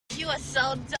are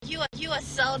so dope. You are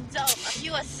so dope.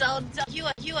 You are so dope. You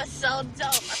are so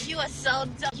dope. You are so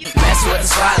dope. Mess with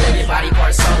the squad, let your body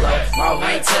part solo.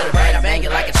 Marvin to the brain, I bang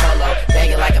it like a cholo.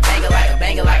 Bang it like a bang it like a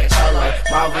bang it like a cholo.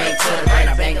 Marvin to the brain,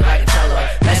 I bang it like a cholo.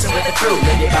 Messing with the crew,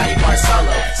 let your body part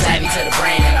solo. Savvy to the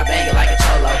brain, and I bang it like a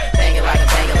cholo. Bang it like a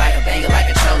bang it like a bang it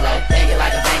like a cholo. Bang it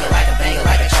like a bang it like a bang it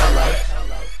like a cholo.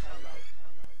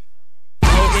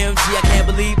 OMG, I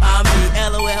can't believe I'm me.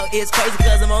 LOL, it's crazy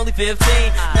cause I'm only 15.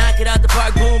 Knock it out the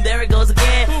park, boom, there it goes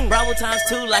again. Bravo times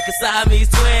 2 like a Siamese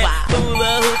twin.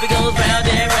 Hula hoop, it goes round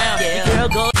and round. The girl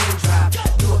goes Pin drop,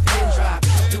 do a pin drop,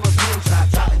 do a pin drop,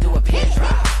 drop and do a pin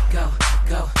drop. Go,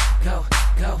 go, go,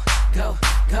 go, go,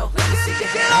 go. Let me see your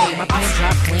girl. Hey, my pin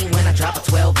drop clean when I drop a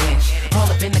 12-inch. All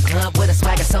up in the club with a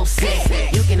swagger so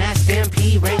sick. You can ask them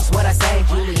P-Race what I say.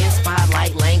 Julian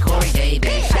Spotlight, Lane, Corey, Day.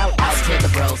 Shout out to the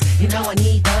bros. You know I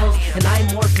need those, and I'm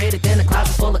more fitted than a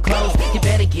closet full of clothes. You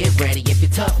better get ready if you're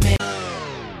tough, man.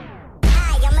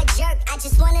 Hi, I'm a jerk. I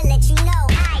just wanna let you know.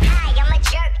 Hi, I'm a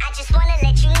jerk. I just wanna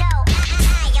let you know.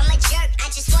 Hi, I'm a jerk. I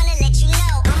just wanna let you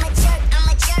know. I'm a jerk. I'm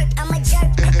a jerk. I'm a jerk.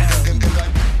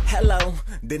 Hello,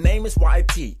 the name is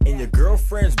YT, and your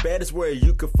girlfriend's bed is where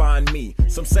you can find me.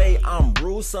 Some say I'm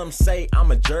rude, some say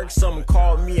I'm a jerk, some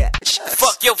call me a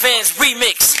Fuck Your Fans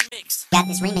remix. Got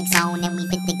this remix on and we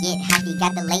fit to get happy.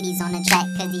 Got the ladies on the track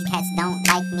cause these cats don't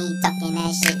like me talking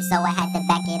that shit. So I had to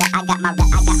back it up. I got my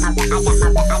Pumas on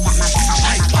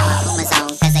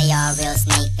cause they all real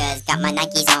sneakers. Got my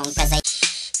Nikes on cause they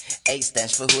A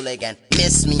stands for hooligan.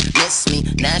 Miss me,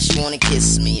 now she wanna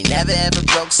kiss me. Never ever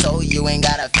broke, so you ain't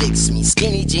gotta fix me.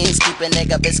 Skinny jeans keep a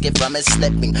nigga biscuit from his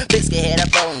slipping. Biscuit hit a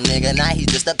bone nigga, now he's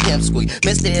just a pimp squeak.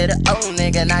 Mr. hit a old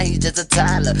nigga, now he's just a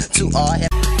Tyler. To all him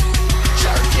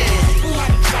jerkin'.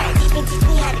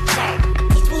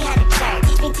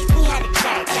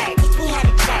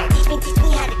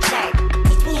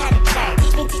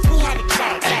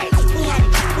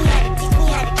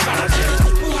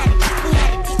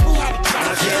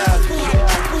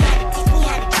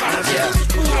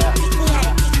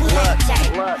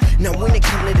 Now when it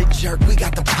comes to the jerk, we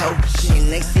got the potion.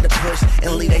 They see the push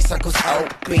and leave they circles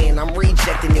open. I'm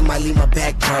rejecting, it might leave my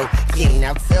back broken.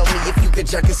 Now tell me if you could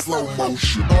jerk in slow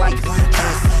motion. Like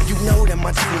us, you know that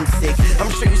my team's sick. I'm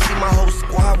sure you see my whole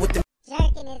squad with the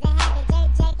jerking is a habit,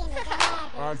 jerking is a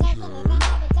habit, jerking is a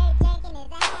habit, jerking is a habit,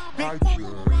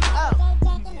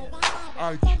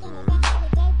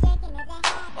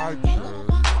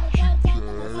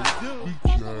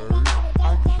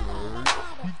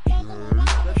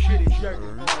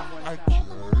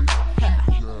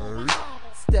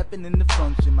 Stepping in the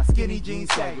function, my skinny jeans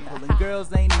sagging, pulling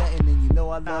girls ain't nothing, and you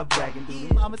know I love bragging.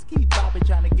 Dude, mamas keep bopping,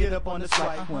 trying to get up on the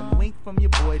swipe. One wink from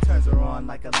your boy turns her on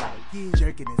like a light.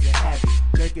 Jerkin is a habit,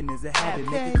 jerkin is a habit.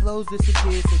 Make the clothes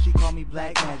disappear, so she call me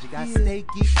Black Magic. I stay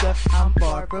geeked up, I'm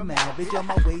far from average. On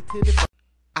my way to the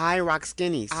I rock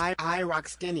skinnies. I rock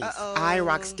skinnies. I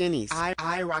rock skinnies.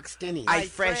 I rock skinnies. I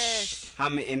fresh.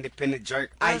 I'm an independent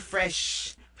jerk. I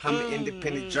fresh. I'm an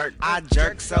independent jerk. I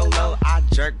jerk solo. I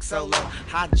jerk solo.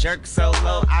 I jerk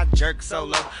solo. I jerk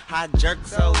solo. I jerk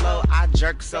solo. I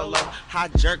jerk solo. I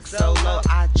jerk solo.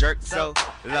 I jerk solo.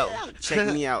 Check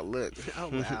me out. Look.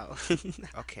 Oh wow.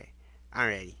 Okay. I'm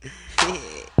ready.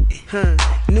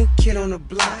 New kid on the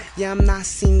block. Yeah, I'm not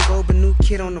single, but new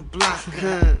kid on the block.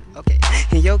 Okay.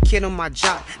 And yo kid on my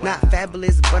jock. Not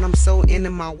fabulous, but I'm so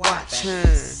into my watch.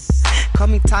 Call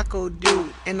me Taco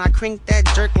Dude, and I crank that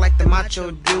jerk like the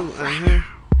Macho Dude.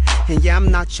 And yeah, I'm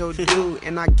not your dude,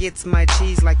 and I get my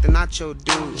cheese like the Nacho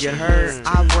Dude. You heard?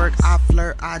 I work, I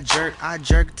flirt, I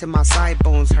jerk till my side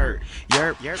bones hurt.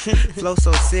 Yerp. Flow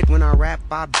so sick when I rap,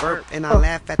 I burp, and I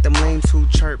laugh at them lames who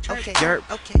chirp. Yerp.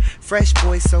 Fresh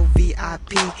boy so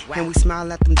VIP, and we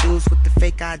smile at them dudes with the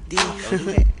fake ID.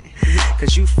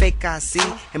 Cause you fake I see,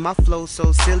 and my flow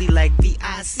so silly like VIC.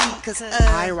 Cause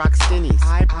I rock skinnies.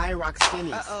 I rock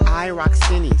skinnies. I rock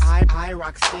skinnies. I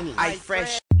rock skinnies. I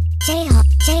fresh. J-Hawk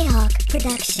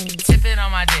Productions. Tip it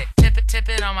on my dick, tip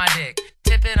it on my dick,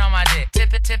 tip it on my dick,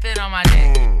 tip it on my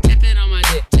dick, tip it on my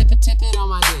dick, tip it on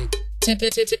my dick, tip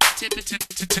it on my dick, tip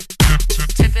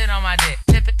it on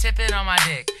my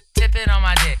dick, tip it on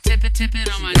my dick, tip it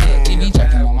on my dick. He be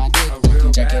jerking on my dick,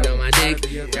 jerking on my dick,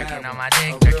 jerking on my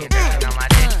dick, jerking on my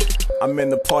dick. I'm in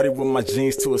the party with my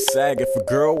jeans to a sag. If a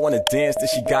girl wanna dance, then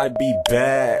she gotta be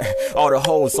bad. All the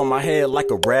hoes on my head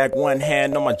like a rag. One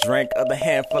hand on my drink, other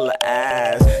hand full of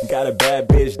ass. Got a bad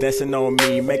bitch dancing on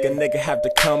me, make a nigga have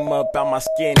to come up out my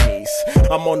skinnies.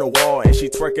 I'm on the wall and she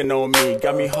twerking on me.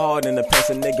 Got me hard in the pants,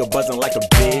 a nigga buzzing like a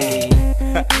bee.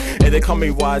 And they call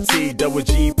me YT, double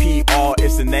GPR,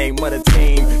 it's the name of the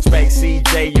team. Spank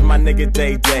CJ and my nigga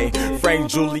Day Day, Frank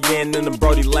Julian and the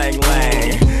Brody Lang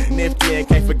Lang. Nifty and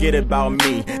can't forget about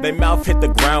me. They mouth hit the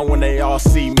ground when they all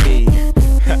see me.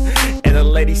 And the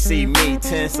ladies see me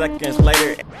 10 seconds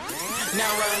later. Now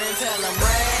run and tell them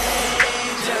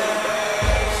Rangers,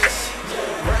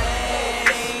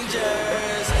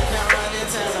 Rangers. Now run and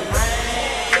tell them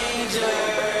Rangers,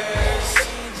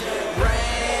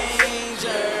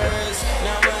 Rangers.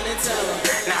 Now run and tell them.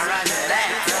 Now roger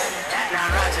that, now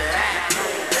roger that,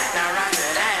 now roger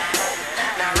that,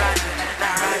 now roger,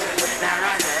 now roger, now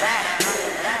roger that,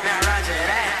 now roger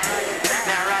that,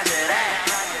 now roger that,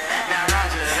 now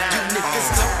roger that. You niggas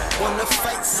don't wanna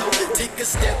fight, so take a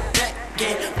step back.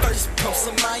 First post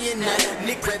some iron,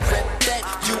 nigga, rep that.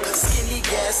 You skinny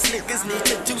ass niggas need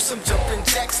to do some jumping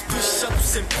jacks, push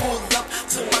ups and pull up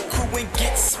to my crew and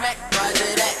get smacked by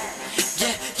that.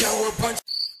 Yeah, yo, a bunch.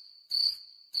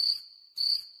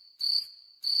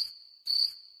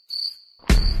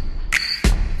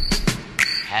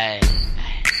 Hey,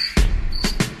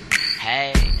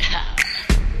 hey,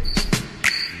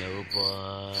 no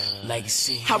boy.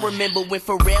 Legacy. I remember when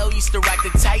Pharrell used to rock the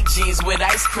tight jeans with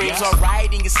ice creams, or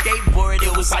riding a skateboard,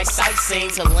 it was like sightseeing.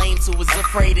 To lames who was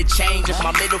afraid to change. If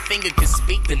my middle finger could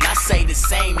speak, then I say the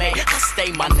same, man. I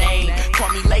stay my name. Call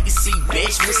me Legacy,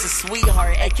 bitch. Mr.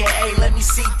 Sweetheart, aka let me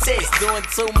see tits. Doing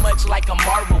too much like a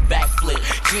marble backflip.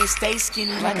 Jeans stay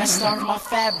skinny like I started my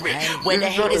fabric. Where the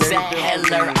hate is at,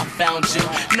 Heller, I found you.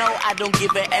 No, I don't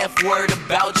give a F word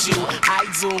about you. I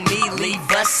do me,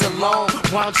 leave us alone.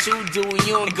 Why don't you do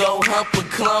you and go hump a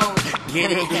clone?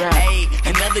 Get it? Hey,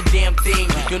 another damn thing.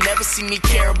 You'll never see me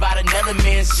care about another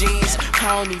man's jeans.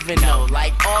 I don't even know.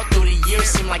 Like all through the years,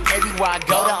 seem like everywhere I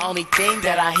go, the only thing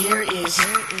that I hear is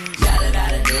yada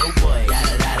yada new boy,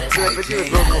 yada yada tight jeans,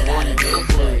 yada yada new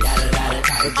boy, yada yada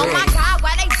tight. Oh my God,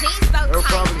 why they jeans so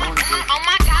tight? Oh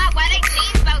my God, why they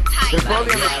jeans so tight? Yeah,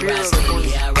 rap skinny,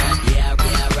 yeah, rap skinny,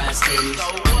 yeah, rap skinny,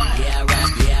 yeah,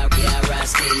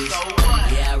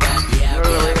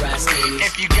 rap skinny.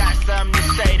 If you got something to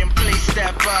say, then please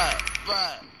step up.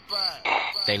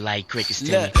 They like crickets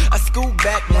to Look, I scoot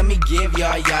back, let me give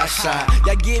y'all shine.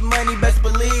 Y'all get money, best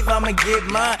believe I'ma get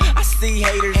mine. I see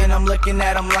haters and I'm looking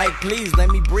at them like, please let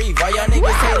me breathe. Why y'all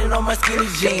niggas hating on my skinny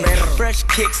jeans? Fresh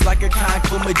kicks like a kung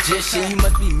fu magician. You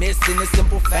must be missing the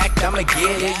simple fact, I'ma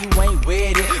get it. You ain't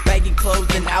with it, baggy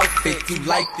clothes and outfits. You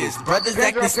like this, brothers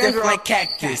acting stiff like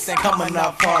cactus. Coming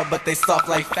off hard, but they soft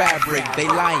like fabric. They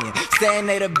lying, saying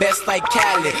they the best like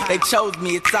Khaled. They chose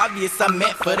me, it's obvious I'm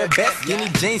meant for the best. Skinny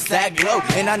jeans, sag low,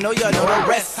 and I know y'all know the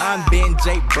rest. I'm Ben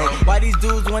J, bro. Why these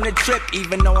dudes wanna trip,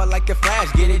 even though I like to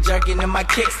flash? Get it jerking in my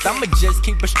kicks, I'ma just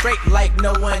keep it straight like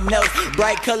no one else.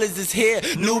 Bright colors is here,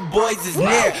 new boys is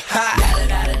near. Ha! yada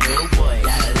yada new boy,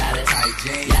 yada yada tight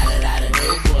jeans, yada yada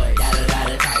new boy, yada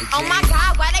yada tight jeans. Oh my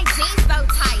God, why they jeans so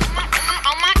tight?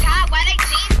 Oh my God, why they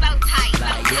jeans so tight?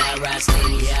 Like yeah, rap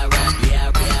skinny, yeah, rap skinny,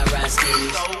 yeah, rap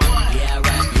skinny, yeah,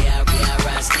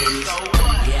 rap skinny.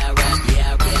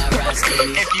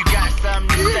 If you got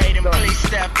something to say, then please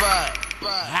step up.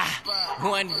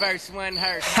 One verse, one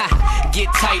hearse. Get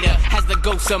tighter as the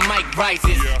ghost of Mike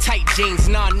rises. Tight jeans,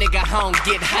 nah nigga, I don't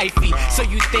get hyphy. So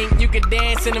you think you can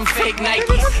dance in them fake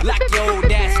Nikes? Lock your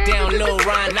old ass down low,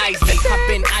 Ron Isley. I've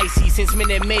been icy since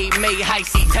Minute Maid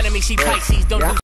Hicey. Telling me she Pisces, don't do